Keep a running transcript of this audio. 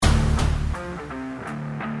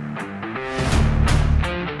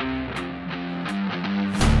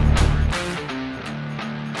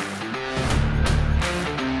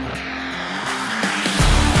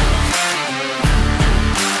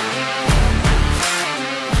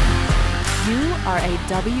are a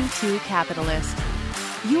W-2 capitalist.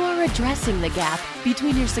 You are addressing the gap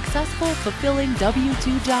between your successful, fulfilling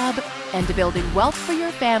W-2 job and building wealth for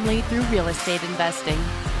your family through real estate investing.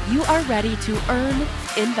 You are ready to earn,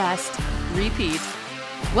 invest, repeat.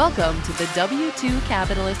 Welcome to the W-2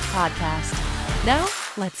 Capitalist Podcast. Now,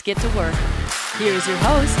 let's get to work. Here's your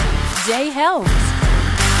host, Jay Helms.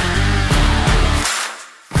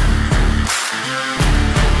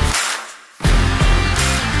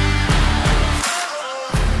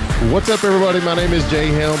 What's up, everybody? My name is Jay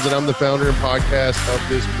Helms, and I'm the founder and podcast of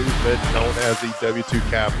this movement known as the W-2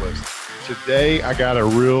 Capitalist. Today, I got a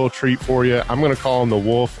real treat for you. I'm going to call him the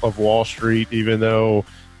Wolf of Wall Street, even though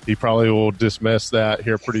he probably will dismiss that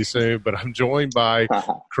here pretty soon. But I'm joined by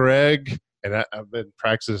Craig, and I've been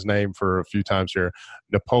practicing his name for a few times here,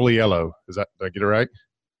 Napoliello. Did I get it right?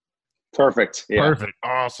 Perfect. Yeah. Perfect.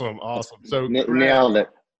 Awesome. So nailed it.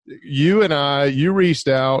 You reached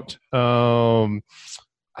out.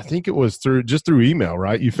 I think it was through email,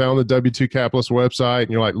 right? You found the W-2 Capitalist website,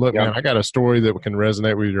 and you're like, look, man, I got a story that can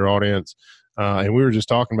resonate with your audience. And we were just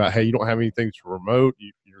talking about, hey, you don't have anything to promote.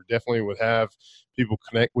 You definitely would have people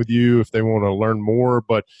connect with you if they want to learn more,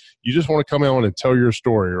 but you just want to come on and tell your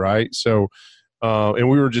story, right? So, and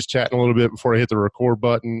we were just chatting a little bit before I hit the record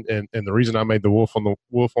button. And the reason I made the Wolf on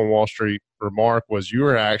Wall Street remark was you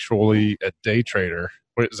were actually a day trader.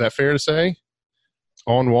 Is that fair to say?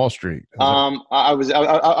 On Wall Street. I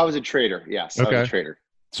was a trader. Yes. Okay. I was a trader.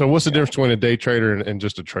 So what's the difference between a day trader and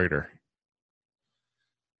just a trader?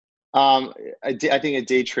 I think a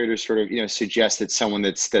day trader sort of, suggests that someone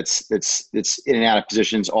that's in and out of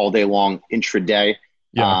positions all day long intraday,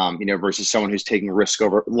 versus someone who's taking risk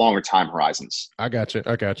over longer time horizons. I got you.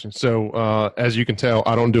 So, as you can tell,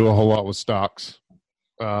 I don't do a whole lot with stocks.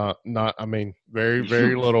 Very,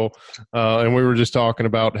 very little. And we were just talking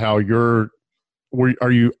about how are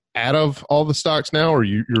you out of all the stocks now, or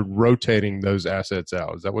you're rotating those assets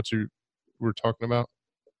out? Is that what you were talking about?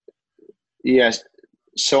 Yes.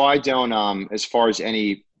 So I don't, as far as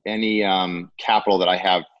any capital that I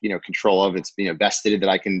have, control of, it's, vested that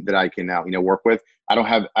I can work with. I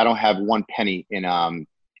don't have one penny in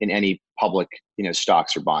any public,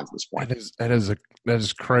 stocks or bonds at this point. That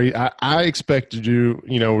is crazy. I expected you,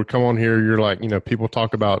 would come on here. You're like, people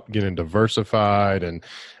talk about getting diversified and,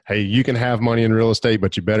 hey, you can have money in real estate,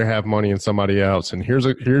 but you better have money in somebody else. And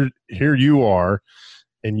here you are,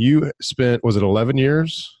 and you spent, was it 11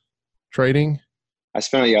 years trading? I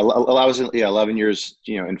spent 11 years,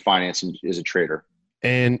 in finance and as a trader.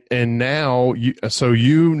 And now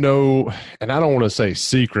and I don't want to say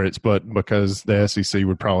secrets, but because the SEC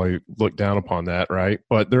would probably look down upon that, right?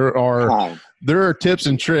 But there are tips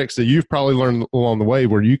and tricks that you've probably learned along the way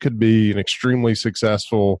where you could be an extremely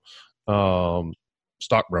successful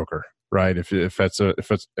stockbroker, right? If it's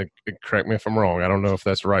correct me if I'm wrong. I don't know if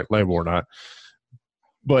that's the right label or not.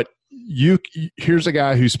 But here's a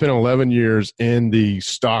guy who spent 11 years in the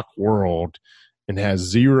stock world and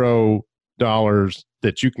has $0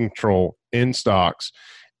 that you control in stocks,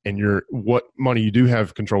 and what money you do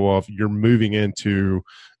have control of, you're moving into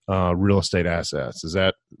real estate assets. Is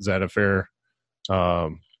that a fair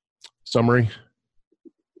summary?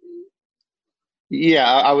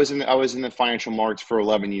 Yeah, I was in the financial markets for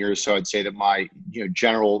 11 years, so I'd say that my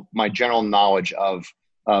general knowledge of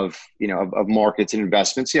markets and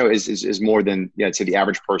investments, is more than I'd say the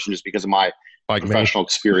average person, just because of my professional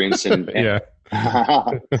experience and yeah.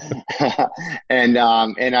 and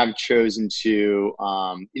I've chosen to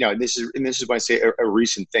this is when I say a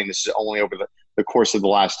recent thing. This is only over the course of the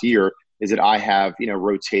last year, is that I have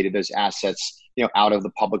rotated those assets out of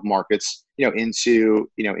the public markets into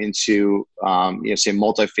say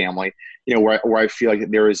multifamily, where I feel like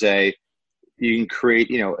there is you can create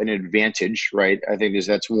an advantage, right? I think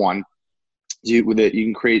that's one. You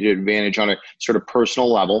can create an advantage on a sort of personal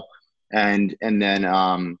level, and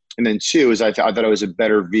then two is I thought it was a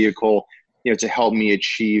better vehicle, to help me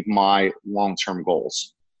achieve my long-term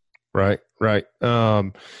goals. Right.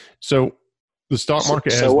 So the stock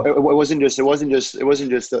market it wasn't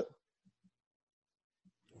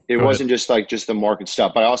just the market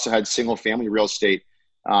stuff, but I also had single family real estate.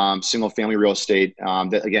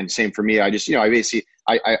 That, again, same for me. I just, there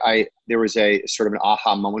was a sort of an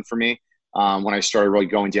aha moment for me when I started really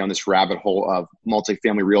going down this rabbit hole of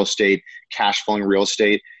multifamily real estate, cash flowing real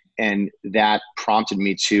estate. And that prompted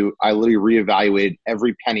me I literally reevaluated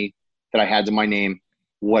every penny that I had to my name,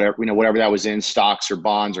 whatever that was in stocks or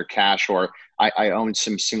bonds or cash, or I owned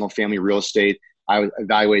some single family real estate. I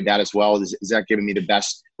evaluated that as well. Is that giving me the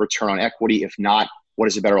best return on equity? If not, what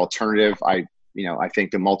is a better alternative? I I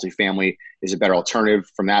think the multifamily is a better alternative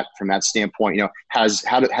from that standpoint. How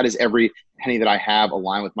does every penny that I have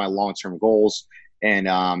align with my long-term goals? And,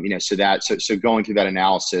 so going through that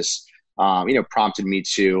analysis, prompted me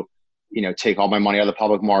to, take all my money out of the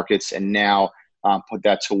public markets and now put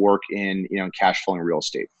that to work in cash flowing real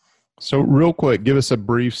estate. So real quick, give us a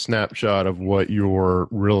brief snapshot of what your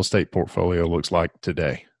real estate portfolio looks like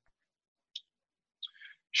today.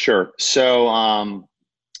 Sure. So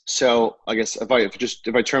I guess if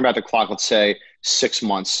I turn back the clock, let's say 6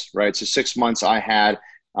 months, right? So 6 months I had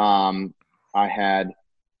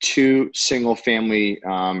 2 single family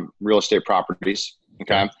real estate properties.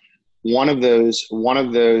 Okay. One of those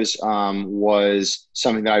was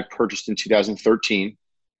something that I purchased in 2013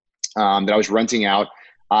 that I was renting out.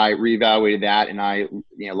 I reevaluated that and I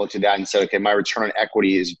looked at that and said, okay, my return on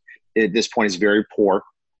equity is at this point is very poor.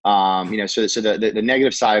 So the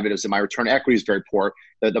negative side of it is that my return on equity is very poor.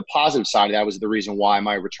 The positive side of that was the reason why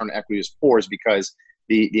my return on equity is poor is because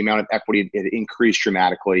the amount of equity had increased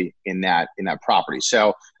dramatically in that property.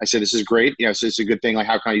 So I said, this is great. So it's a good thing. Like,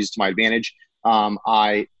 how can I use it to my advantage?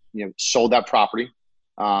 I sold that property.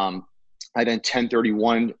 I then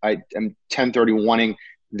 1031. I am 1031ing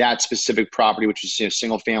that specific property, which is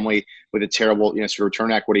single family with a terrible sort of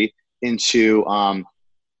return equity, into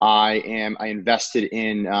I invested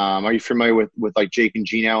in. Are you familiar with like Jake and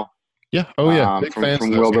Gino? Yeah. Oh yeah. Big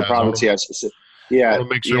from Wilbur Properties. Yes. Yeah. I'll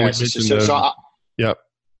make sure we mention those. Yep.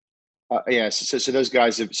 So those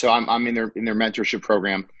guys. So I'm in their mentorship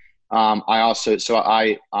program.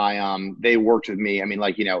 They worked with me. I mean,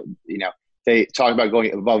 they talked about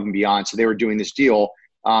going above and beyond. So they were doing this deal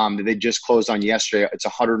that they just closed on yesterday. It's a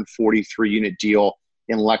 143 unit deal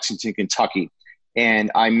in Lexington, Kentucky.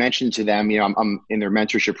 And I mentioned to them, I'm in their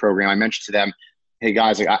mentorship program. I mentioned to them, hey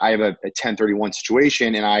guys, I have a 1031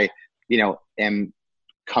 situation and I, am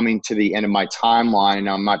coming to the end of my timeline and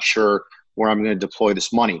I'm not sure where I'm going to deploy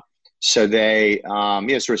this money. So they,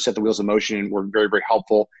 sort of set the wheels in motion and were very, very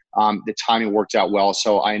helpful. The timing worked out well.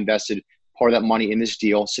 So I invested part of that money in this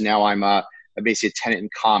deal. So now I'm basically a tenant in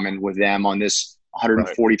common with them on this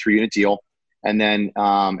 143 unit deal. And then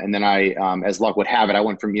I, as luck would have it, I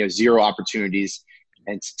went from, 0 opportunities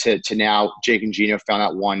and to now Jake and Gino found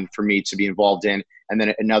out one for me to be involved in. And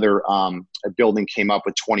then another, a building came up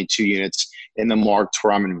with 22 units in the market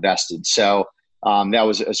where I'm invested. So that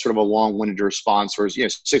was a sort of a long-winded response. Whereas,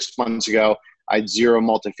 6 months ago, I had 0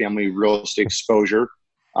 multifamily real estate exposure.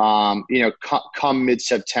 Come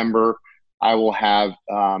mid-September, I will have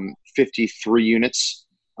 53 units,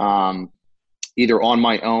 either on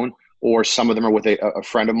my own or some of them are with a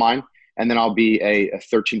friend of mine. And then I'll be a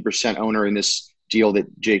 13% owner in this deal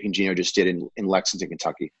that Jake and Gino just did in Lexington,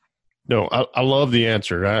 Kentucky. No, I love the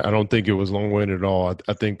answer. I don't think it was long-winded at all.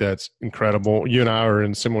 I think that's incredible. You and I are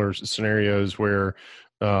in similar scenarios where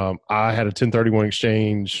I had a 1031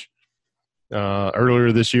 exchange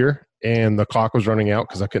earlier this year, and the clock was running out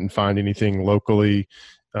because I couldn't find anything locally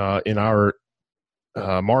in our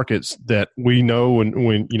markets that we know and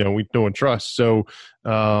we know and trust. So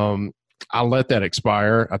I let that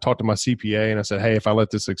expire. I talked to my CPA and I said, hey, if I let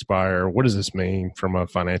this expire, what does this mean from a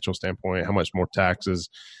financial standpoint? How much more taxes?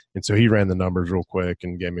 And so he ran the numbers real quick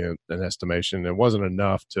and gave me an estimation. It wasn't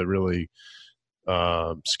enough to really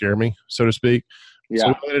scare me, so to speak. Yeah. So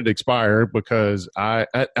we let it expire because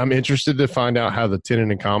I'm interested to find out how the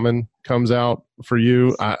tenant in common comes out for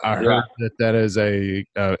you. I heard that is an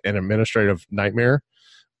administrative nightmare,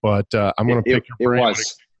 but I'm going to pick your brain.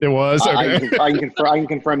 It was. Okay. I can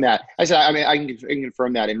confirm that. I can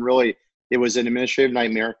confirm that. And really, it was an administrative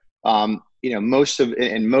nightmare. Most of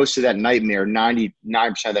that nightmare, 99%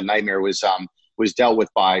 of that nightmare was dealt with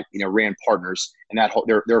by Rand Partners and that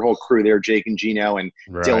their whole crew there, Jake and Gino and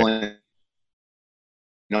Dylan.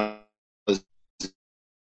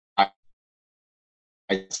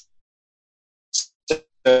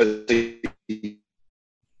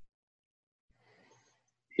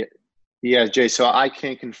 Yeah, Jay. So I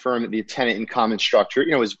can confirm that the tenant in common structure,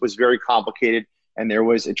 was very complicated, and there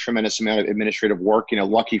was a tremendous amount of administrative work.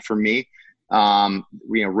 Lucky for me,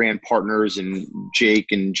 Rand Partners and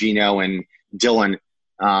Jake and Gino and Dylan,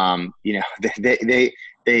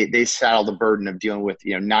 they saddled the burden of dealing with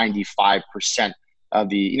 95% of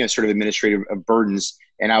the sort of administrative burdens,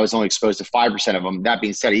 and I was only exposed to 5% of them. That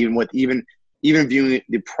being said, even viewing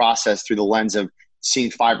the process through the lens of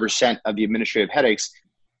seeing 5% of the administrative headaches,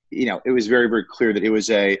 it was very, very clear that it was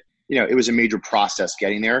a major process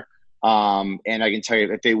getting there. And I can tell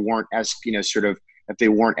you if they weren't as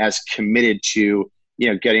committed to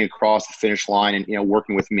getting across the finish line and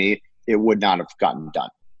working with me, it would not have gotten done.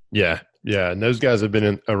 Yeah, Yeah. And those guys have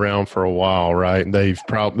been around for a while, right? And they're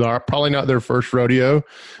probably not their first rodeo,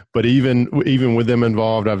 but even with them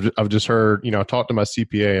involved, I've just heard, I talked to my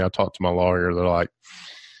CPA, I talked to my lawyer. They're like,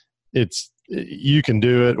 you can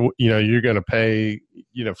do it. You're going to pay,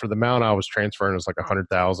 for the amount I was transferring, it was like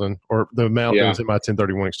 100,000, or the amount that was in my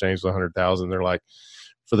 1031 exchange was 100,000. They're like,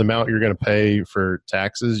 for the amount you're going to pay for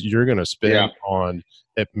taxes, you're going to spend on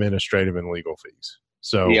administrative and legal fees.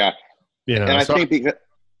 So, and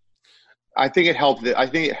I think it helped. I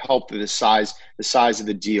think it helped the size of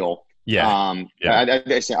the deal. I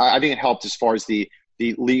think it helped as far as the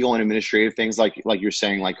legal and administrative things, like you're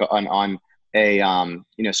saying, like on a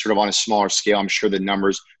sort of on a smaller scale. I'm sure the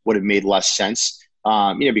numbers would have made less sense.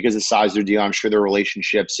 Because the size of their deal, I'm sure their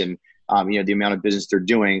relationships and the amount of business they're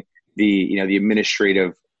doing, the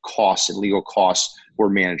administrative costs and legal costs were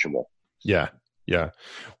manageable. Yeah.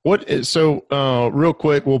 Real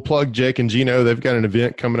quick, we'll plug Jake and Gino. They've got an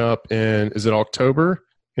event coming up is it October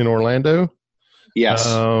in Orlando? Yes.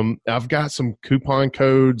 I've got some coupon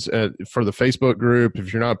codes for the Facebook group.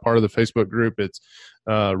 If you're not part of the Facebook group, it's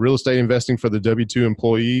Real Estate Investing for the W-2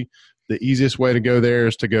 Employee. The easiest way to go there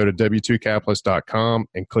is to go to w2capitalist.com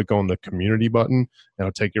and click on the community button. And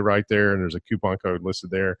it'll take you right there, and there's a coupon code listed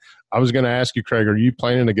there. I was going to ask you, Craig, are you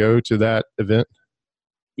planning to go to that event?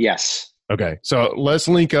 Yes. Okay, so let's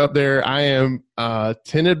link up there. I am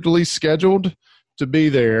tentatively scheduled to be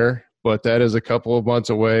there, but that is a couple of months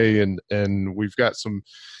away, and we've got some,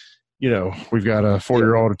 we've got a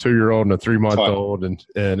 4-year-old, a 2-year-old, and a 3-month-old, and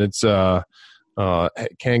it's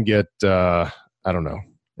it can get I don't know.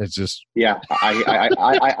 It's just I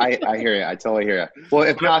hear you. I totally hear you. Well,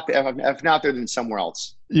 if not there, then somewhere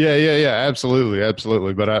else. Yeah,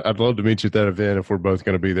 absolutely. But I'd love to meet you at that event if we're both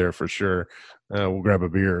going to be there for sure. We'll grab a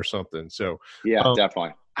beer or something. So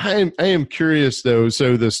definitely. I am curious though.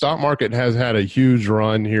 So the stock market has had a huge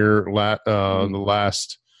run here the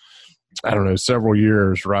last, I don't know, several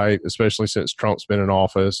years, right? Especially since Trump's been in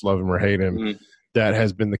office, love him or hate him. Mm-hmm. That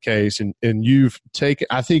has been the case. And you've taken,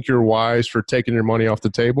 I think you're wise for taking your money off the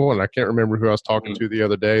table. And I can't remember who I was talking to the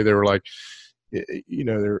other day. They were like,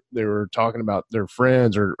 they were talking about their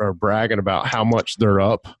friends or bragging about how much they're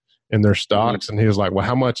up in their stocks. And he was like, well,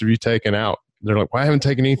 how much have you taken out? They're like, well, I haven't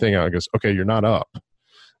taken anything out. He goes, okay, you're not up.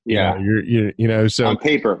 Yeah. So on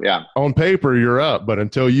paper, on paper, you're up, but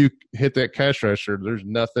until you hit that cash register, there's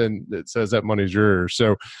nothing that says that money's yours.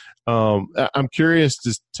 So I'm curious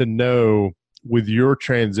to know, with your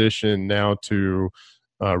transition now to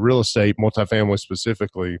real estate, multifamily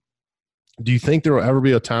specifically, do you think there will ever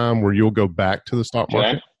be a time where you'll go back to the stock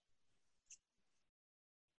market?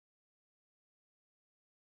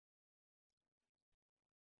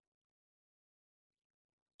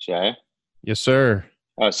 Jay? Yes, sir.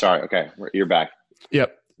 Oh, sorry. Okay. You're back.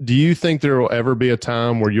 Yep. Do you think there will ever be a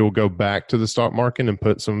time where you'll go back to the stock market and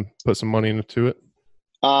put some money into it?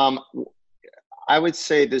 I would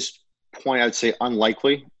say at this point, I would say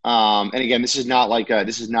unlikely. And again, this is not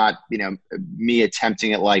me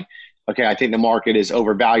attempting it like, okay, I think the market is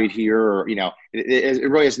overvalued here, or, it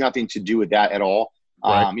really has nothing to do with that at all.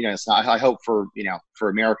 Right. It's not, I hope for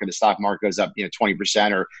America, the stock market goes up,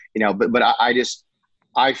 20% or, but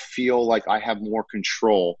I feel like I have more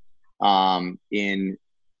control in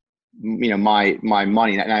my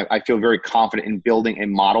money, and I feel very confident in building a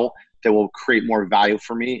model that will create more value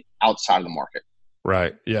for me outside of the market.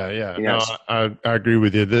 Right. Yeah. No, I agree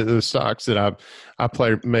with you. The stocks that I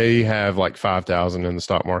play may have like 5,000 in the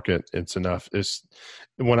stock market. It's enough. It's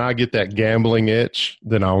when I get that gambling itch,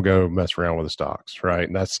 then I'll go mess around with the stocks. Right.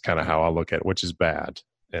 And that's kind of how I look at it, which is bad.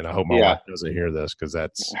 And I hope my wife doesn't hear this, because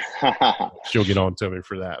she'll get on to me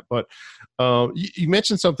for that. But you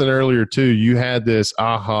mentioned something earlier too. You had this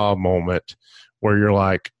aha moment where you're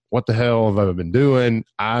like, what the hell have I been doing?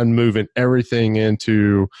 I'm moving everything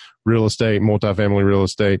into real estate, multifamily real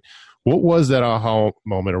estate. What was that aha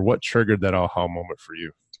moment, or what triggered that aha moment for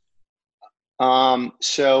you?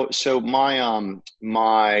 So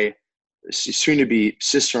my soon-to-be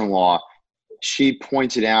sister-in-law, she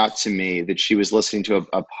pointed out to me that she was listening to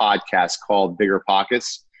a podcast called Bigger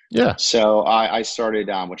Pockets. Yeah. So I started,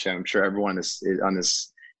 which I'm sure everyone is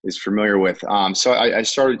familiar with. So I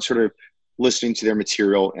started sort of listening to their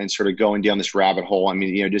material and sort of going down this rabbit hole. I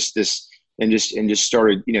mean, just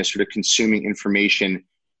started, sort of consuming information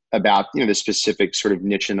about, the specific sort of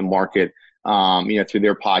niche in the market, through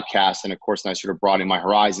their podcast. And of course, I sort of broadened my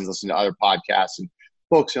horizons, listening to other podcasts and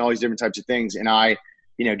books and all these different types of things. And I,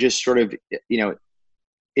 just sort of,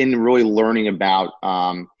 in really learning about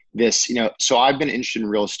this, so I've been interested in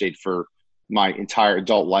real estate for my entire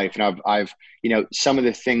adult life. And I've some of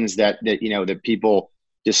the things that people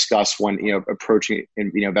discuss when, approaching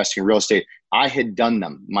and, investing in real estate. I had done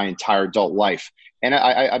them my entire adult life. And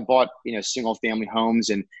I bought, single family homes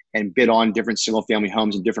and bid on different single family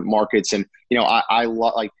homes in different markets. And, I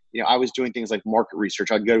was doing things like market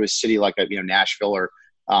research. I'd go to a city like, Nashville or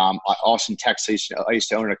Austin, Texas. I used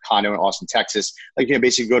to own a condo in Austin, Texas.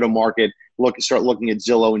 Basically go to market, start looking at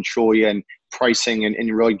Zillow and Trulia and pricing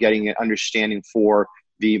and really getting an understanding for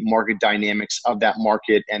the market dynamics of that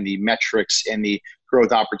market and the metrics and the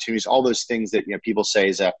growth opportunities, all those things that, people say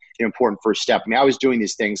is a important first step. I mean, I was doing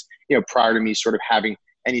these things, prior to me sort of having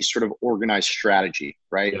any sort of organized strategy,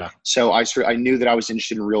 right? Yeah. So I knew that I was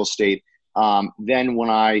interested in real estate. Then when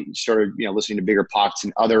I started, listening to Bigger Pockets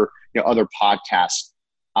and other podcasts,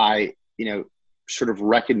 I, sort of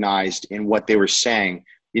recognized in what they were saying,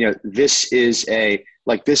 this is a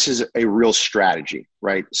real strategy,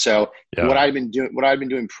 right? So yeah. What I've been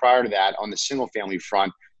doing prior to that on the single family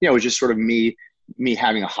front, was just sort of me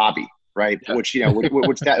having a hobby, right? Yeah. Which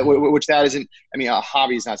that isn't, I mean, a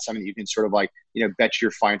hobby is not something you can sort of bet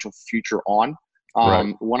your financial future on.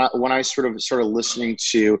 Right. When I sort of started listening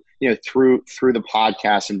to, through the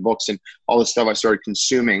podcasts and books and all the stuff I started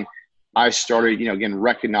consuming, I started, again,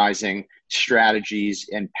 recognizing strategies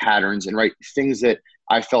and patterns and things that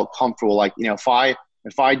I felt comfortable. Like, if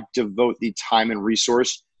I devote the time and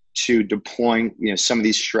resource to deploying, some of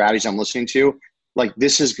these strategies I'm listening to,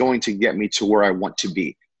 this is going to get me to where I want to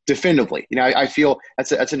be definitively. I feel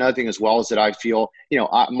that's another thing as well, is that I feel,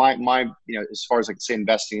 my as far as say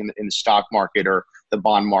investing in the stock market or the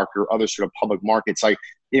bond market or other sort of public markets,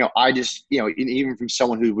 I just, even from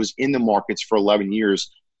someone who was in the markets for 11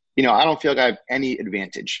 years, I don't feel like I have any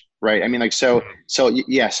advantage, right? I mean, so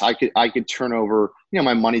yes, I could turn over,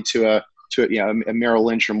 my money to a Merrill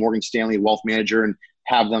Lynch or Morgan Stanley wealth manager and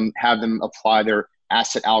have them apply their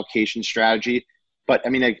asset allocation strategy. But I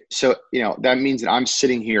mean, that means that I'm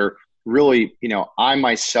sitting here really, I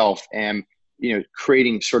myself am,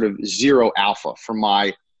 creating sort of zero alpha for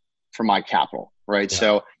my capital, right? Yeah.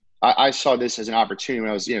 So I saw this as an opportunity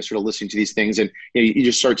when I was, sort of listening to these things, and you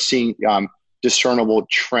just start seeing discernible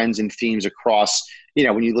trends and themes across,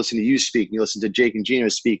 when you listen to you speak, and you listen to Jake and Gino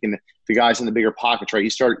speak, and the guys in the Bigger Pockets, right?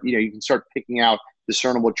 You can start picking out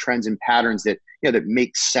discernible trends and patterns that, that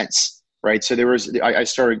make sense, right? So I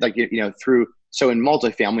started so in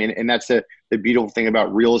multifamily, and that's the beautiful thing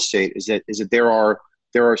about real estate is that there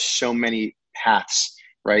are so many paths,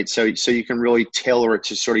 right? So you can really tailor it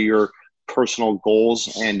to sort of your personal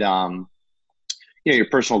goals and, your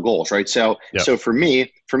personal goals, right? So, yep. So for me,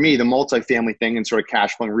 the multifamily thing and sort of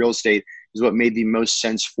cash flowing real estate is what made the most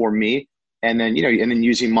sense for me. And then, and then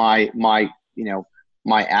using my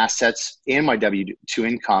assets and my W-2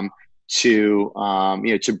 income to,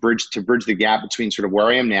 to bridge the gap between sort of where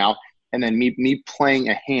I am now and then me playing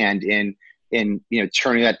a hand in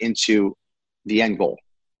turning that into the end goal.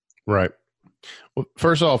 Right. Well,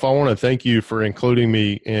 first off, I want to thank you for including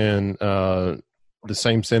me in the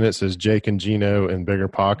same sentence as Jake and Gino in Bigger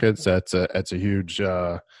Pockets. That's a huge.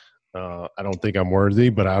 I don't think I'm worthy,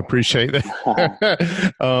 but I appreciate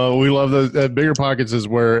that. We love those. Bigger Pockets is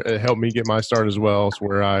where it helped me get my start as well. It's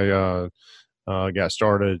where I got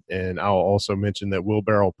started. And I'll also mention that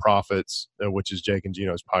Wheelbarrow Profits, which is Jake and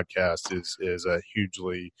Gino's podcast, is a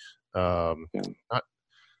hugely not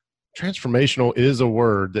transformational is a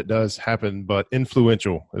word that does happen, but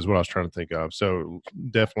influential is what I was trying to think of. So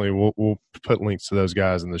definitely we'll put links to those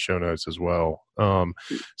guys in the show notes as well.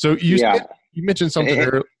 So you mentioned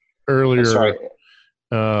something earlier,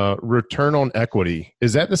 return on equity.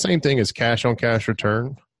 Is that the same thing as cash on cash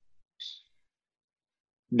return?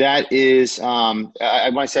 That is, I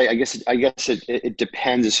want to say, I guess it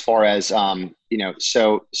depends as far as,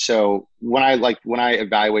 so when I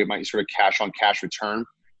evaluate my sort of cash on cash return,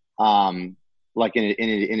 like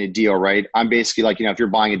in a deal, right? I'm basically if you're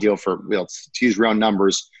buying a deal for, to use round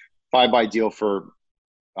numbers, if I buy a deal for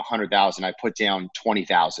 100,000, I put down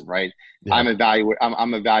 20,000, right? Yeah.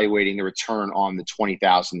 I'm evaluating the return on the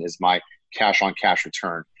 20,000 as my cash on cash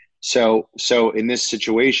return. So in this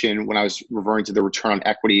situation, when I was referring to the return on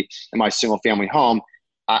equity in my single family home,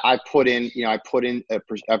 I put in a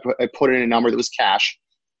number that was cash.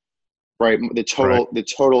 Right. The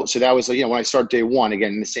total. So that was, when I start day one,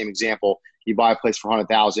 again, in the same example, you buy a place for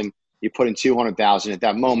 100,000, you put in 200,000 at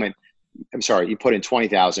that moment. I'm sorry, you put in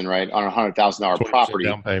 20,000, right, on a $100,000 property.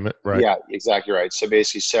 Down payment. Right. Yeah, exactly right. So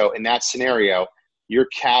basically, in that scenario, your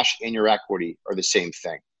cash and your equity are the same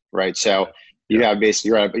thing. Right. So you have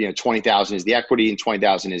basically, 20,000 is the equity and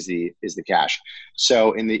 20,000 is the cash.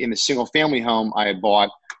 So in the single family home I had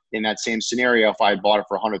bought, in that same scenario, if I had bought it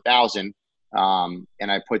for 100,000,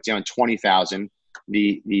 and I put down 20,000,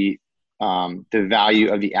 the the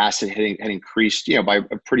value of the asset had increased, by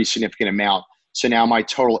a pretty significant amount. So now my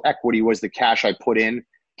total equity was the cash I put in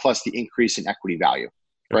plus the increase in equity value.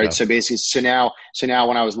 Right. Okay. So basically, so now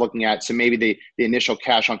when I was looking at, so maybe the initial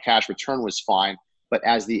cash on cash return was fine, but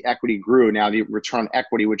as the equity grew, now the return on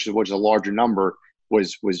equity, which is a larger number,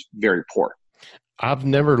 was very poor. I've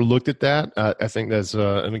never looked at that. I think that's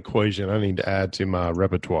an equation I need to add to my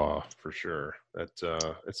repertoire for sure.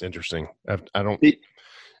 It's interesting. I don't.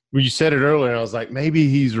 When you said it earlier, I was like, maybe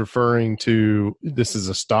he's referring to, this is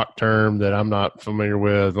a stock term that I'm not familiar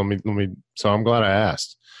with. Let me. So I'm glad I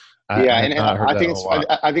asked. I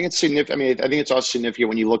think it's significant. I mean, I think it's also significant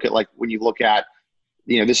when you look at,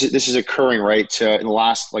 this is occurring, right? In the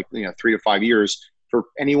last 3 to 5 years for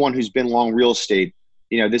anyone who's been long real estate.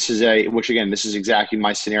 This is exactly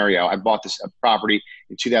my scenario. I bought this property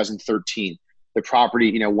in 2013. The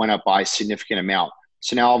property, went up by a significant amount.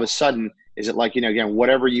 So now all of a sudden, is it like, again,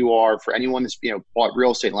 whatever you are, for anyone that's, bought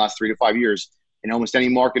real estate in the last 3 to 5 years in almost any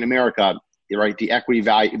market in America, right? The equity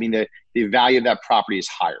value, the value of that property is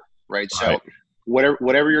higher, right? So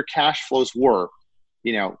whatever your cash flows were,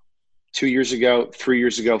 2 years ago, 3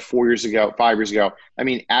 years ago, 4 years ago, 5 years ago,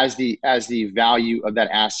 as the value of that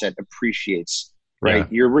asset appreciates, right?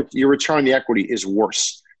 Yeah. Your return on the equity is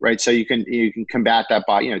worse, right? So you can combat that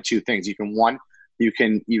by, two things. You can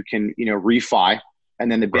refi,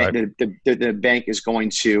 and then the bank, the bank is going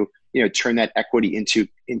to, turn that equity into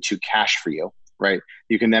cash for you, right?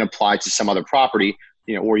 You can then apply it to some other property,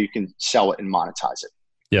 or you can sell it and monetize it.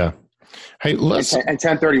 Yeah. Hey, and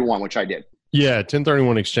 1031, which I did. Yeah,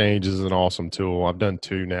 1031 exchange is an awesome tool. I've done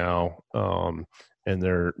 2 now, and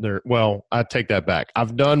they're well. I take that back.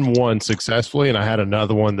 I've done 1 successfully, and I had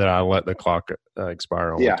another one that I let the clock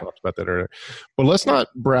expire on. Yeah. We talked about that earlier. But let's not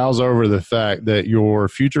browse over the fact that your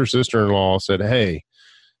future sister-in-law said, "Hey,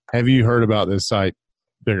 have you heard about this site,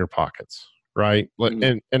 Bigger Pockets?" Right?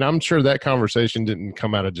 Mm-hmm. And I'm sure that conversation didn't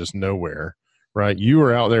come out of just nowhere. Right? You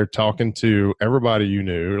were out there talking to everybody you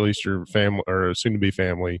knew, or at least your family or soon-to-be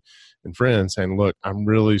family and friends, saying, "Look, I'm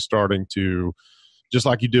really starting to," just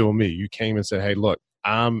like you did with me. You came and said, "Hey, look,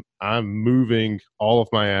 I'm moving all of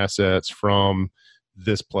my assets from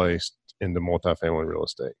this place into multifamily real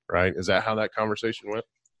estate." Right? Is that how that conversation went?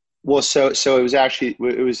 Well, so it was actually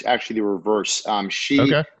the reverse.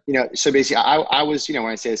 Okay. So basically, I was, when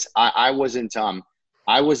I say this, I wasn't.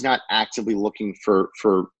 I was not actively looking for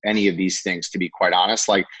any of these things, to be quite honest.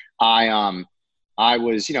 Like I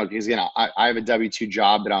was, because again, I have a W-2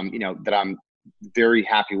 job that I'm very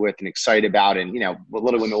happy with and excited about. And,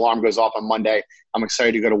 literally when the alarm goes off on Monday, I'm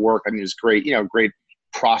excited to go to work. It's great, great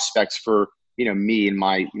prospects for, me and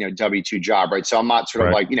my, W-2 job. Right. So I'm not sort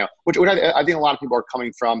of like, which I think a lot of people are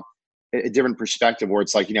coming from a different perspective where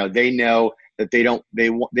it's like, they know that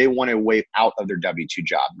they want a way out of their W-2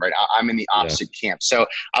 job, right? I'm in the opposite camp. So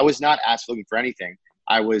I was not actually looking for anything.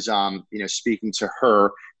 I was, speaking to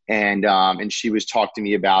her and she was talking to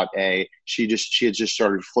me about she had just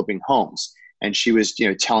started flipping homes, and she was,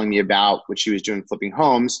 telling me about what she was doing flipping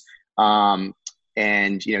homes. And,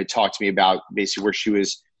 talked to me about basically where she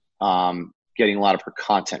was, getting a lot of her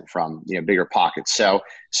content from, Bigger Pockets. So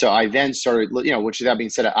I then started, which that being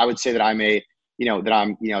said, I would say that I'm always,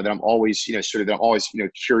 that I'm always,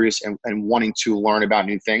 curious and wanting to learn about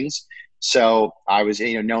new things. So I was,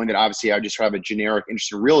 knowing that obviously I just have a generic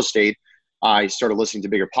interest in real estate, I started listening to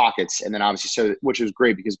Bigger Pockets. And then obviously, which was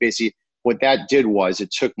great because basically what that did was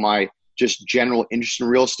it took my just general interest in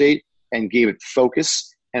real estate and gave it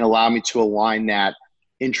focus and allowed me to align that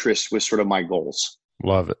interest with sort of my goals.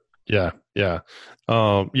 Love it. Yeah. Yeah.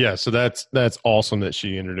 So that's awesome that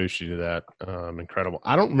she introduced you to that. Incredible.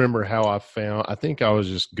 I don't remember how I think I was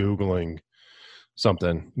just Googling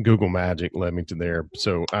something. Google Magic led me to there.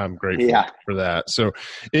 So I'm grateful for that. So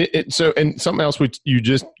and something else you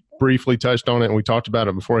just briefly touched on it, and we talked about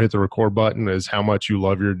it before I hit the record button, is how much you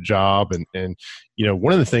love your job. And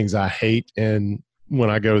one of the things I hate when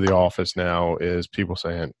I go to the office now is people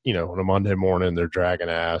saying, on a Monday morning, they're dragging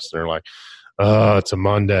ass. They're like, "Oh, it's a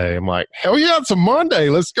Monday." I'm like, "Hell yeah, it's a Monday.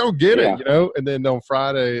 Let's go get it." And then on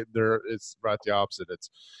Friday, it's right the opposite.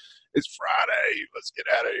 It's Friday. Let's get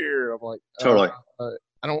out of here. I'm like, totally.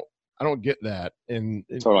 I don't get that. And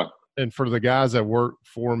totally. And for the guys that work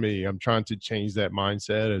for me, I'm trying to change that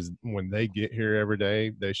mindset. As when they get here every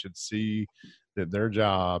day, they should see that their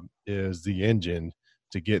job is the engine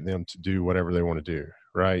to get them to do whatever they want to do.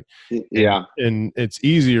 right? Yeah. And it's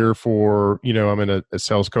easier for, I'm in a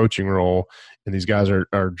sales coaching role, and these guys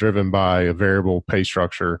are driven by a variable pay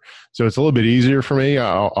structure. So it's a little bit easier for me.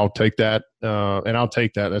 I'll take that, and I'll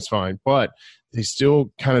take that. That's fine. But they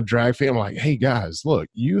still kind of drag me. I'm like, hey guys, look,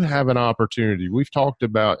 you have an opportunity. We've talked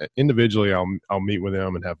about individually. I'll meet with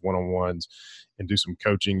them and have one-on-ones and do some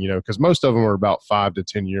coaching, because most of them are about 5 to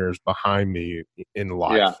 10 years behind me in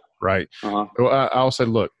life. Yeah. Right. Uh-huh. So I'll say,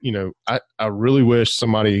 look, I really wish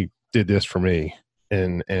somebody did this for me,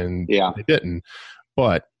 and they didn't.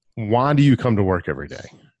 But why do you come to work every day?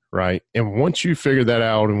 Right. And once you figure that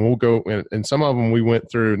out, and we'll go, and some of them we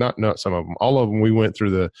went through, not some of them, all of them, we went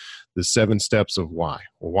through the 7 steps of why.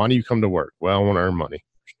 Well, why do you come to work? Well, I want to earn money.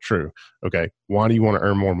 True. Okay. Why do you want to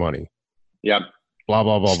earn more money? Yep. Blah,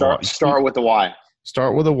 blah, blah, blah. Start with the why.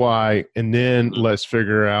 Start with a why, and then let's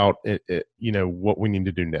figure out, what we need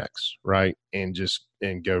to do next, right? And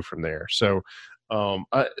go from there. So,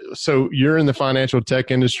 so you're in the financial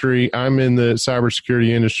tech industry. I'm in the cybersecurity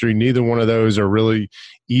industry. Neither one of those are really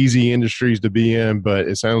easy industries to be in, but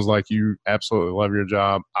it sounds like you absolutely love your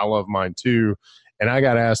job. I love mine too. And I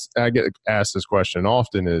get asked this question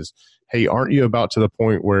often is, hey, aren't you about to the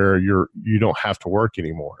point where you don't have to work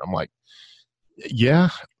anymore? I'm like, yeah,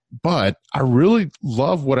 but I really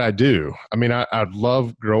love what I do. I mean, I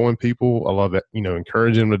love growing people. I love it,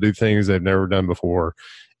 encouraging them to do things they've never done before.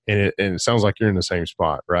 And it sounds like you're in the same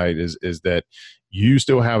spot, right? Is that you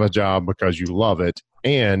still have a job because you love it.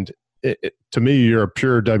 And to me, you're a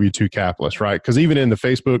pure W-2 capitalist, right? Because even in the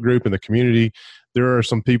Facebook group and the community, there are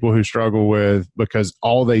some people who struggle with, because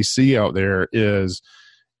all they see out there is,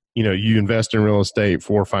 you invest in real estate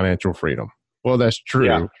for financial freedom. Well, that's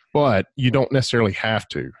true, but you don't necessarily have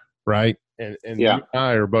to, right? And you and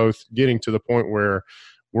I are both getting to the point where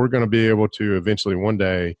we're going to be able to eventually one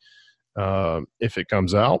day, if it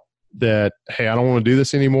comes out that, hey, I don't want to do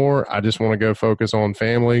this anymore, I just want to go focus on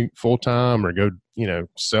family full time, or go,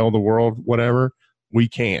 sell the world, whatever, we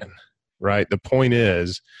can, right? The point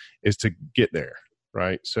is to get there,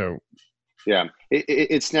 right? So yeah,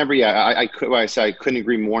 it's never, I couldn't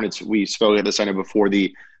agree more. And we spoke at this, I know, before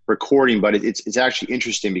the recording, but it's actually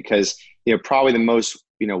interesting because, probably the most,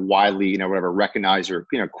 widely, whatever, recognized or,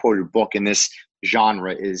 quoted book in this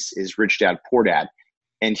genre is Rich Dad, Poor Dad.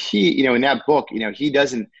 And he, in that book, he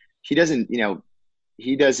doesn't demonize,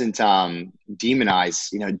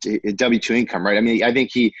 W-2 income, right? I mean, I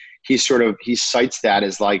think he cites that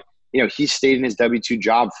as like, he stayed in his W-2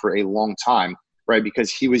 job for a long time, right?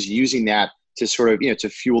 Because he was using that to sort of, to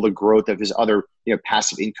fuel the growth of his other,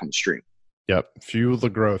 passive income stream. Yep. Fuel the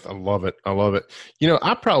growth. I love it. I love it.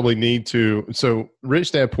 I probably need to, so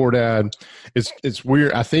Rich Dad, Poor Dad, it's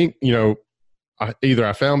weird. I think, either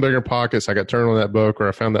I found Bigger Pockets, I got turned on that book, or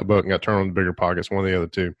I found that book and got turned on to Bigger Pockets, one of the other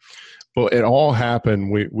two. But it all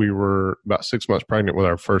happened. We were about 6 months pregnant with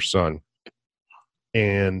our first son,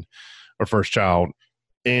 and our first child.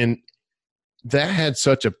 And that had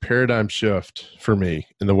such a paradigm shift for me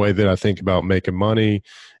in the way that I think about making money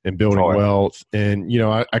and building wealth. And,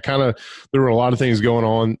 I kind of, there were a lot of things going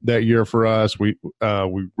on that year for us. We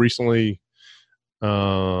recently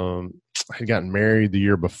had gotten married the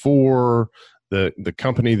year before. The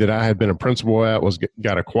company that I had been a principal at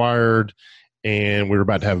got acquired, and we were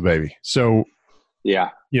about to have a baby. So,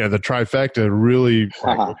 the trifecta really,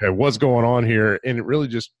 okay, what's going on here? And it really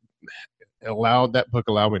just allowed me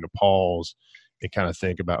to pause and kind of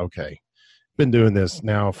think about, okay, been doing this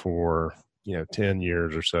now for, 10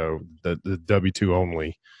 years or so, the W-2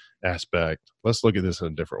 only aspect. Let's look at this in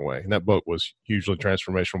a different way. And that book was hugely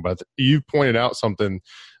transformational. But you pointed out something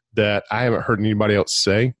that I haven't heard anybody else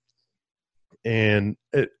say. And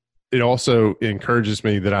it also encourages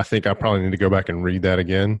me that I think I probably need to go back and read that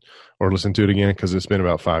again or listen to it again, because it's been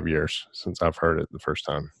about 5 years since I've heard it the first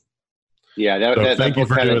time. Yeah, that book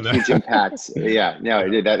had a huge impact. Yeah, no, it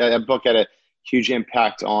did. That book had a huge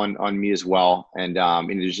impact on me as well. And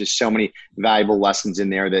there's just so many valuable lessons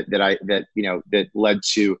in there that led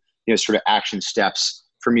to sort of action steps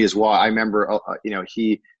for me as well. I remember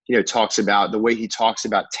he talks about the way he talks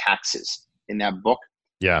about taxes in that book.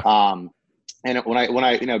 Yeah. And when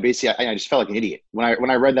I basically I just felt like an idiot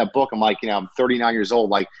when I read that book. I'm like, I'm 39 years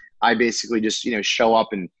old. Like, I basically just show up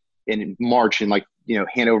in March and like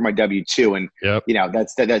hand over my W-2, and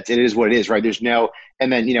that's it is what it is, right? There's no,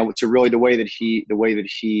 and then to really the way that he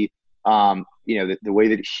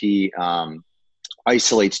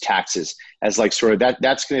isolates taxes as like sort of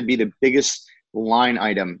that's going to be the biggest line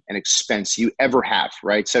item and expense you ever have,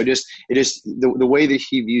 right? So it is the way that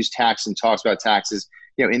he views tax and talks about taxes,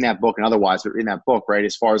 in that book and otherwise, but in that book, right?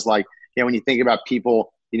 As far as like, when you think about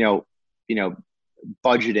people,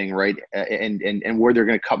 budgeting, right, and where they're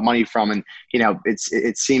going to cut money from, and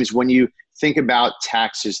it seems when you think about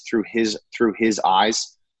taxes through his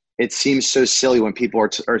eyes, it seems so silly when people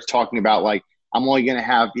are talking about like, I'm only going to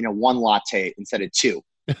have one latte instead of two,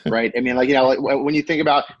 right? I mean, like when you think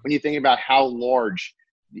about how large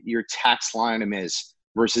your tax line item is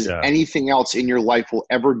versus anything else in your life will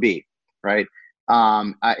ever be, right?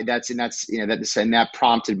 That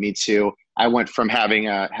prompted me to. I went from having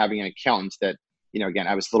an accountant that again,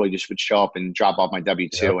 I was literally just would show up and drop off my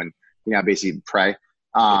W-2 and basically pray,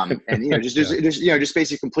 and just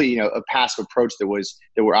basically complete a passive approach that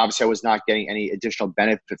were obviously I was not getting any additional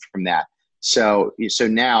benefit from that. So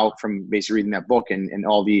now from basically reading that book and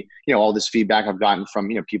all the all this feedback I've gotten from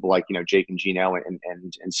people like Jake and Gino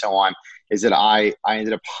and so on, is that I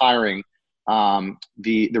ended up hiring are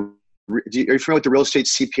you familiar with the Real Estate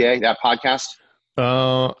CPA, that podcast?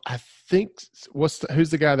 I think who's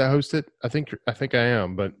the guy that hosted? I think I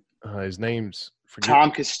am, but his name's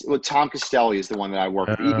Tom Castelli is the one that I work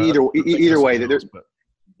with. Either way,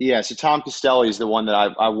 so Tom Castelli is the one that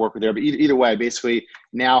I work with there. But either way, I basically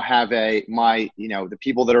now have the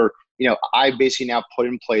people that are I basically now put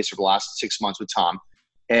in place over the last 6 months with Tom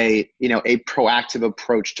a proactive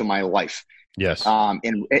approach to my life. Yes.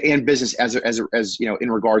 And business as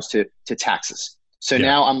in regards to taxes. So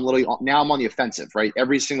now I'm on the offensive, right?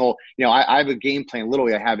 Every single, I have a game plan.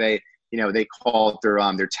 Literally, I have they call it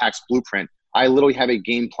their tax blueprint. I literally have a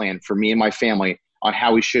game plan for me and my family on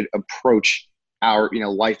how we should approach our,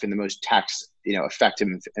 life in the most tax, effective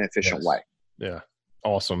and efficient way. Yeah.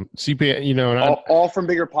 Awesome. CPA, and all from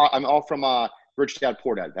bigger pot. I'm all from, Rich Dad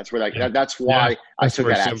Poor Dad. That's where that's why I took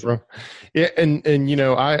that action. Yeah. And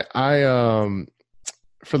I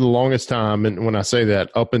for the longest time, and when I say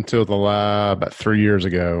that, up until about 3 years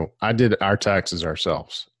ago, I did our taxes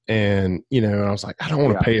ourselves. And, I was like, I don't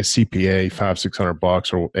want to pay a CPA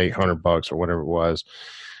 $500-600 or $800 or whatever it was.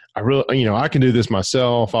 I really, I can do this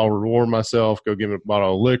myself. I'll reward myself, go give me a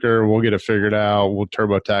bottle of liquor. We'll get it figured out. We'll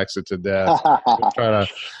TurboTax it to death. We'll try to,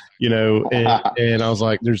 and I was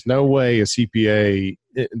like, there's no way a CPA,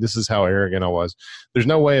 this is how arrogant I was. There's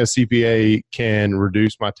no way a CPA can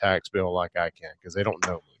reduce my tax bill like I can, because they don't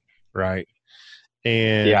know me. Right.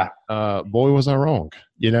 And boy, was I wrong,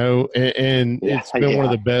 and it's been one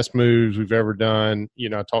of the best moves we've ever done.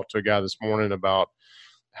 I talked to a guy this morning about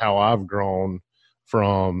how I've grown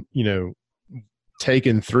from,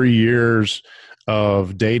 taking 3 years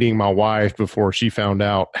of dating my wife before she found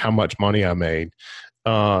out how much money I made,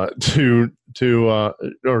 to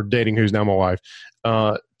or dating who's now my wife,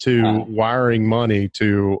 to wiring money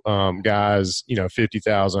to guys,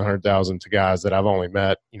 50,000, 100,000 to guys that I've only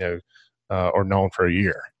met, or known for a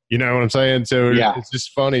year. You know what I'm saying? So it's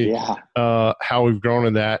just funny how we've grown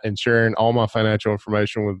in that, and sharing all my financial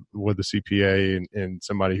information with the CPA and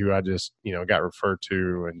somebody who I just, got referred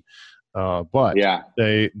to. And but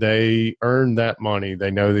they earn that money.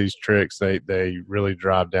 They know these tricks. They really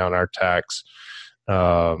drive down our tax.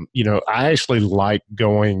 I actually like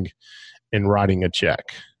going and writing a check.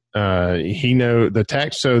 The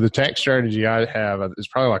tax strategy I have is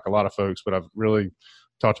probably like a lot of folks, but I've really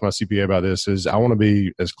talked to my CPA about this, is I want to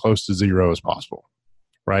be as close to zero as possible,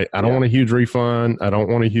 right? I don't want a huge refund. I don't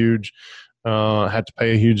want a huge, have to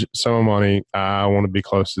pay a huge sum of money. I want to be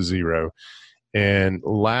close to zero. And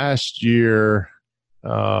last year,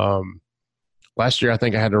 I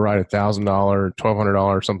think I had to write $1,000,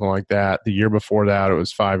 $1,200, something like that. The year before that, it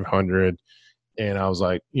was $500. And I was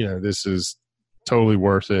like, this is totally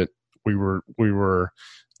worth it. We were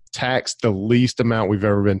taxed the least amount we've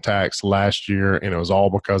ever been taxed last year, and it was all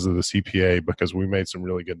because of the CPA, because we made some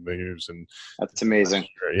really good moves. And that's amazing.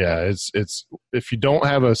 Yeah, it's if you don't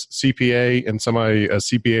have a CPA and a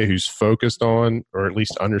CPA who's focused on, or at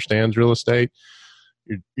least understands real estate,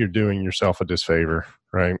 you're doing yourself a disfavor,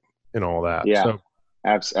 right? And all that. Yeah, so,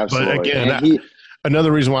 absolutely. But again,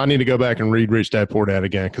 another reason why I need to go back and read Rich Dad Poor Dad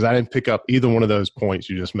again, because I didn't pick up either one of those points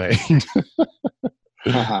you just made.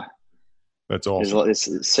 That's awesome.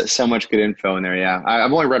 It's so much good info in there. Yeah.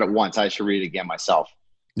 I've only read it once. I should read it again myself.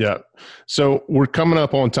 Yeah. So we're coming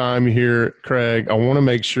up on time here, Craig. I want to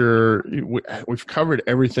make sure we've covered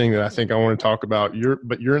everything that I think I want to talk about.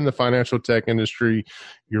 But you're in the financial tech industry.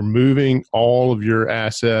 You're moving all of your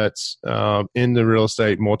assets into real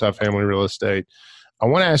estate, multifamily real estate. I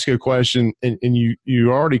want to ask you a question, and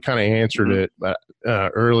you already kind of answered it, but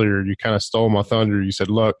earlier you kind of stole my thunder. You said,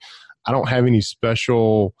 look, I don't have any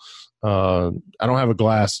special I don't have a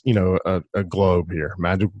glass, a globe here.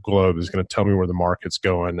 Magical globe is going to tell me where the market's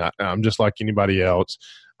going. I'm just like anybody else.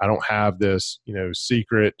 I don't have this,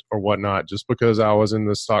 secret or whatnot. Just because I was in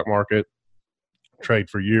the stock market trade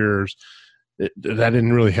for years, that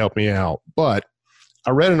didn't really help me out. But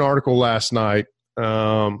I read an article last night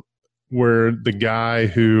where the guy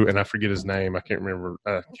who, and I forget his name, I can't remember,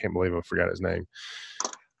 I can't believe I forgot his name.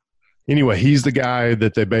 Anyway, he's the guy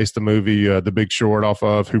that they based the movie The Big Short off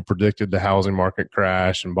of, who predicted the housing market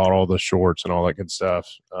crash and bought all the shorts and all that good stuff.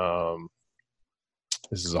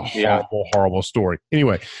 This is a horrible, horrible story.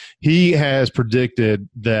 Anyway, he has predicted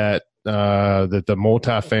that that the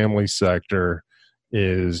multifamily sector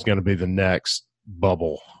is going to be the next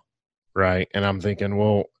bubble, right? And I'm thinking,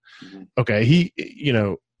 well, okay, he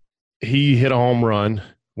hit a home run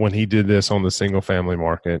when he did this on the single family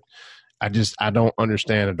market. I don't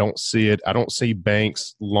understand. I don't see it. I don't see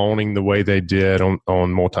banks loaning the way they did on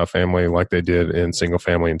multifamily like they did in single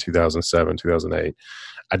family in 2007, 2008.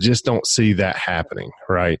 I just don't see that happening,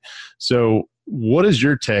 right? So what is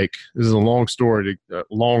your take? This is a long story,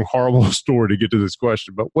 long, horrible story to get to this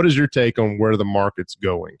question, but what is your take on where the market's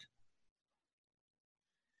going?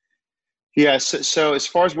 Yeah. So as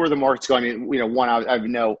far as where the market's going, one, I have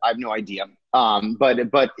no idea. But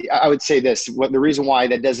I would say this: the reason why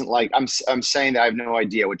that doesn't I'm saying that I have no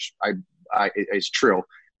idea, which is true.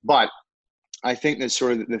 But I think that's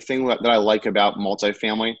sort of the thing that I like about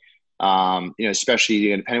multifamily,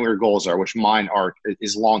 especially depending where your goals are, which mine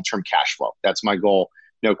is long-term cash flow. That's my goal,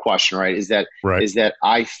 no question. Right? Is that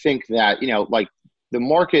I think that the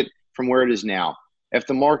market from where it is now, if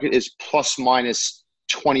the market is plus minus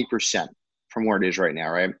 20% from where it is right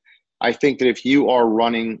now, right? I think that if you are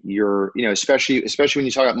running your, especially when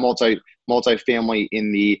you talk about multifamily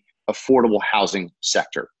in the affordable housing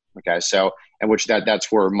sector, okay, so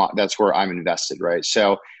that's where I'm invested, right?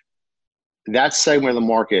 So that segment of the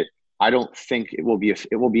market, I don't think it will be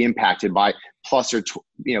impacted by plus or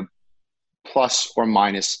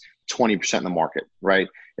minus 20% in the market, right?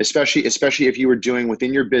 Especially if you were doing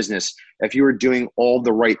within your business, if you were doing all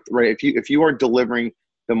the right, if you are delivering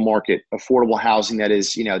the market affordable housing that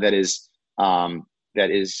is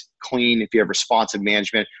clean, if you have responsive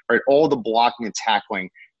management, right? All the blocking and tackling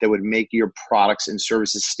that would make your products and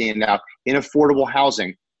services stand out in affordable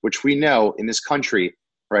housing, which we know in this country,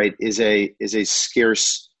 right, is a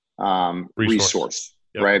scarce resource.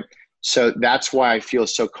 Yep. Right? So that's why I feel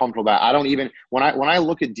so comfortable about it. I don't even when I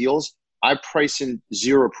look at deals, I price in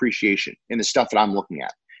zero appreciation in the stuff that I'm looking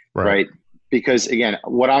at, right? Because again,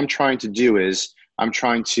 what I'm trying to do is I'm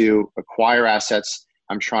trying to acquire assets.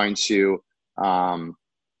 I'm trying to,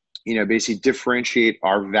 basically differentiate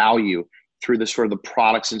our value through the sort of the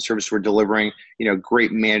products and services we're delivering,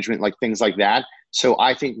 great management, like things like that. So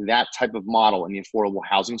I think that type of model in the affordable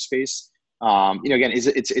housing space, again,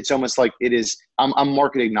 it's almost like it is, I'm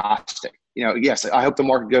market agnostic. Yes, I hope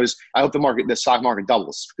the stock market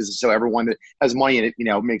doubles because so everyone that has money in it,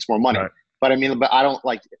 makes more money. Right. But I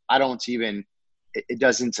don't think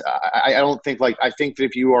that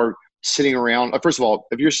if you are sitting around, first of all,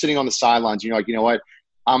 if you're sitting on the sidelines, you're like, you know what,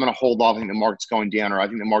 I'm going to hold off. I think the market's going down, or I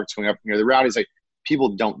think the market's going up from here. The reality is people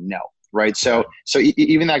don't know, right? So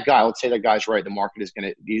even that guy, let's say that guy's right, the market is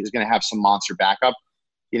going to have some monster backup.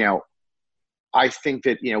 I think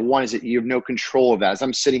that, one is that you have no control of that. As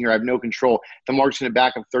I'm sitting here, I have no control. The market's going to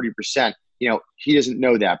back up 30%. He doesn't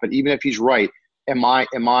know that. But even if he's right, am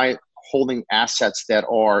I holding assets that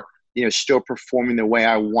are, still performing the way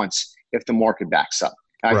I want if the market backs up?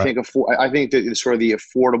 I think that sort of the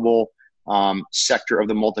affordable sector of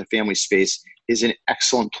the multifamily space is an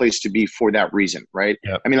excellent place to be for that reason, right?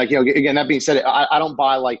 Yep. I mean, again, that being said, I don't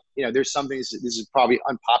buy there's some things, this is probably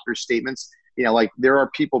unpopular statements. There are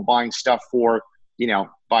people buying stuff for 4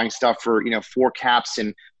 caps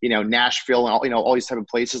and, Nashville and all these type of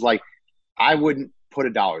places. I wouldn't put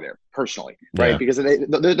 $1 there personally, right? Yeah. Because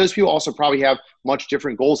those people also probably have much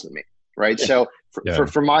different goals than me, right? Yeah. So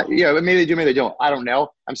for my, maybe they do, maybe they don't. I don't know.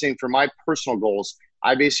 I'm saying for my personal goals,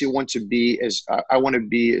 I basically want to be as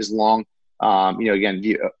long, again,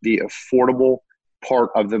 the affordable part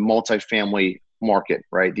of the multifamily market,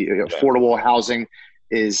 right? The affordable housing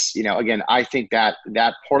is, again, I think that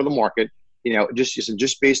part of the market,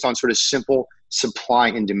 just based on sort of simple supply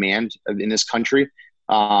and demand in this country,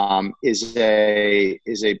 is a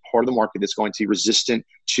part of the market that's going to be resistant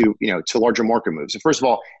to larger market moves. So first of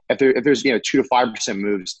all, if there's 2 to 5%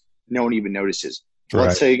 moves, no one even notices. Right.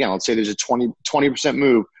 Let's say there's a 20%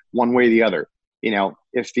 move one way or the other.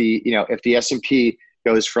 If the S&P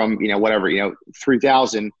goes from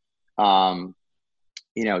 3,000 down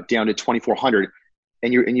to 2,400,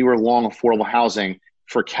 and you were long affordable housing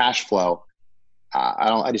for cash flow,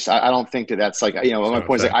 I don't think that's my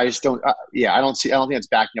point is I just don't I don't think that's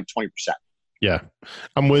backing up 20%. Yeah,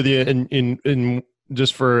 I'm with you. And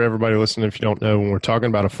just for everybody listening, if you don't know, when we're talking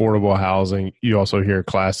about affordable housing, you also hear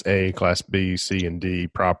Class A, Class B, C, and D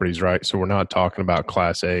properties, right? So we're not talking about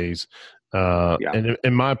Class A's. And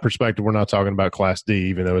in my perspective, we're not talking about Class D,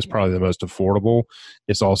 even though it's probably the most affordable.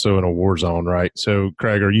 It's also in a war zone, right? So,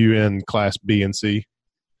 Craig, are you in Class B and C?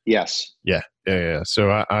 Yes. Yeah. So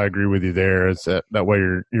I agree with you there. It's that way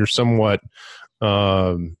you're somewhat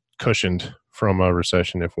cushioned from a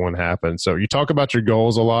recession if one happens. So you talk about your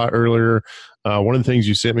goals a lot earlier. One of the things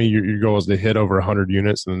you sent me, your goal is to hit over 100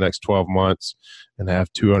 units in the next 12 months and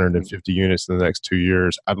have 250 units in the next 2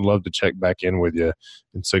 years. I'd love to check back in with you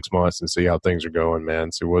in 6 months and see how things are going,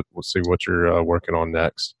 man. We'll see what you're working on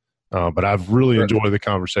next. But I've really enjoyed the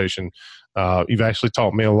conversation. You've actually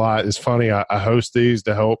taught me a lot. It's funny. I host these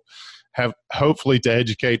to hopefully to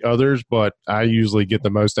educate others, but I usually get the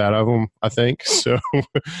most out of them, I think. So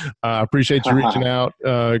I appreciate you reaching out,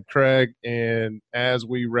 Craig. And as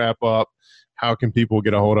we wrap up, how can people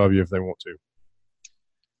get a hold of you if they want to?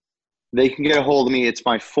 They can get a hold of me. It's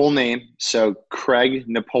my full name. So Craig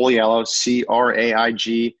Napoliello,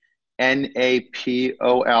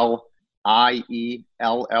 CraigNapoliello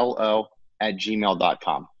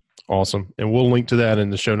 @gmail.com. Awesome. And we'll link to that in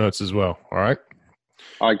the show notes as well. All right.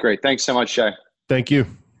 All right, great. Thanks so much, Jay. Thank you.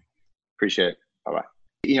 Appreciate it.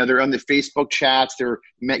 Bye-bye. They're on the Facebook chats. They're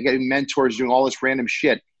getting mentors, doing all this random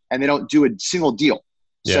shit, and they don't do a single deal.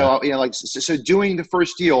 Yeah. So, so doing the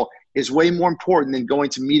first deal is way more important than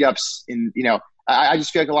going to meetups. I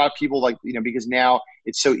just feel like a lot of people because now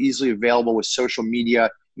it's so easily available with social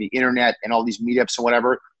media, the internet, and all these meetups and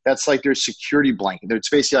whatever. That's like their security blanket. It's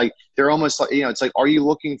basically like they're almost like, it's like, are you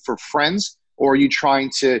looking for friends or are you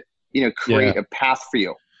trying to create a path for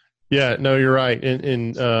you? Yeah, no, you're right.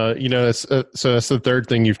 And so that's the third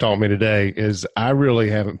thing you've taught me today is I really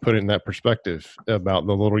haven't put it in that perspective about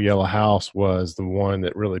the little yellow house was the one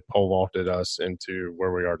that really pole vaulted us into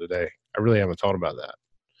where we are today. I really haven't thought about that.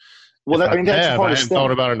 Well, that's the hardest I haven't thing.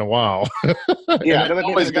 Thought about it in a while. Yeah. It's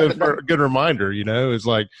always good for a good reminder, it's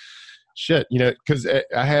like, shit, because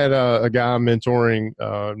I had a guy I'm mentoring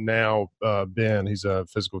now, Ben, he's a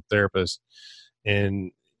physical therapist,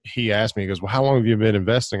 and he asked me, he goes, well, how long have you been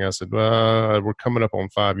investing? I said, we're coming up on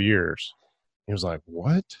 5 years. He was like,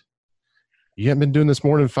 what? You haven't been doing this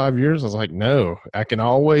more than 5 years? I was like, no. I can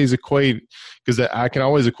always equate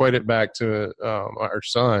it back to our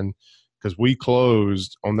son, because we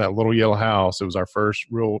closed on that little yellow house. It was our first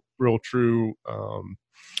real true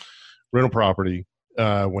rental property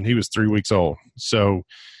when he was 3 weeks old. So,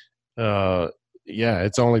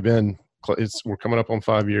 it's only been we're coming up on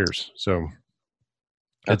 5 years. So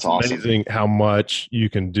that's it's amazing how much you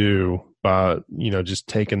can do by, just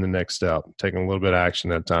taking the next step, taking a little bit of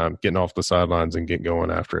action at a time, getting off the sidelines and get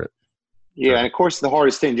going after it. Yeah. And of course, the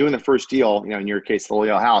hardest thing, doing the first deal, in your case, the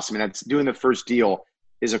little house, that's doing the first deal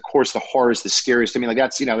is of course the hardest, the scariest.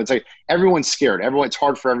 That's, it's like everyone's scared. It's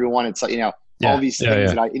hard for everyone. It's like, all these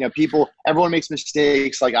things that everyone makes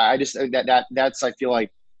mistakes. Like I just, that's, I feel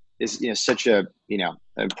like is, such a,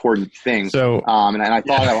 important thing. So, and I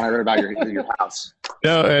thought that when I read about your house.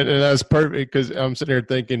 No, and that's perfect, because I'm sitting here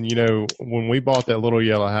thinking, when we bought that little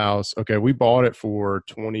yellow house, okay, we bought it for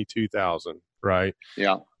 $22,000, right?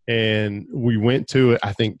 Yeah. And we went to it,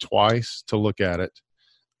 I think, twice to look at it,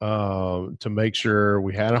 to make sure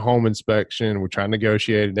we had a home inspection. We're trying to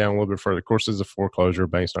negotiate it down a little bit further. Of course, there's a foreclosure.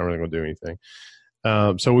 Bank's not really going to do anything.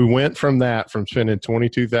 So we went from spending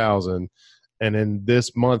 $22,000, and in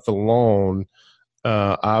this month alone,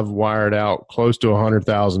 I've wired out close to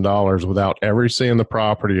 $100,000 without ever seeing the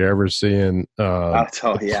property or ever seeing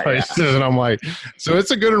prices. And I'm like, so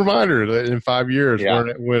it's a good reminder that in 5 years, where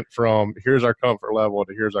it went from here's our comfort level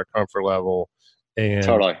to here's our comfort level, and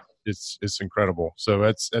it's incredible. So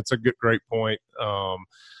that's a great point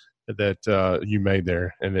that you made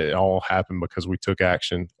there, and it all happened because we took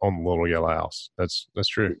action on the little yellow house. That's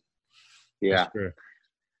true. Yeah. That's true.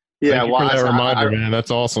 Yeah, Thank you for that reminder, man.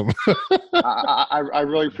 That's awesome. I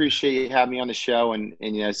really appreciate you having me on the show and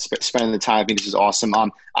spending the time. I think this is awesome.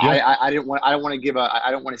 I don't want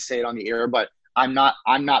to say it on the air, but I'm not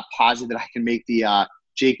positive that I can make the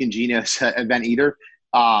Jake and Gino's event either.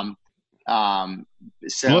 So I'm not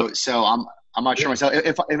sure myself.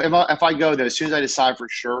 If I go though, as soon as I decide for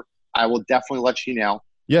sure, I will definitely let you know.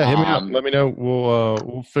 Yeah, hit me up. Let me know.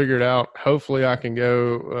 We'll figure it out. Hopefully, I can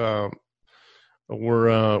go.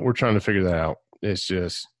 We're trying to figure that out. It's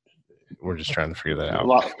just we're just trying to figure that out. A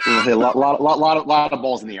lot of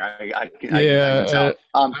balls in the air.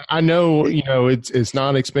 I know. It's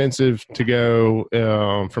not expensive to go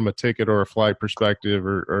from a ticket or a flight perspective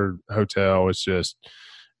or hotel. It's just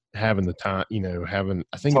having the time, I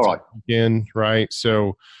think Totally. it's a weekend, right?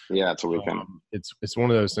 So yeah, it's a weekend. It's one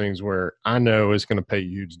of those things where I know it's going to pay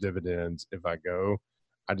huge dividends if I go.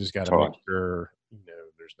 I just got to Totally. make sure,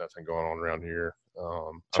 there's nothing going on around here.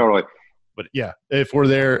 Totally. But yeah, if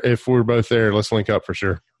we're both there, let's link up for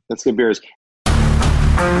sure. Let's get beers.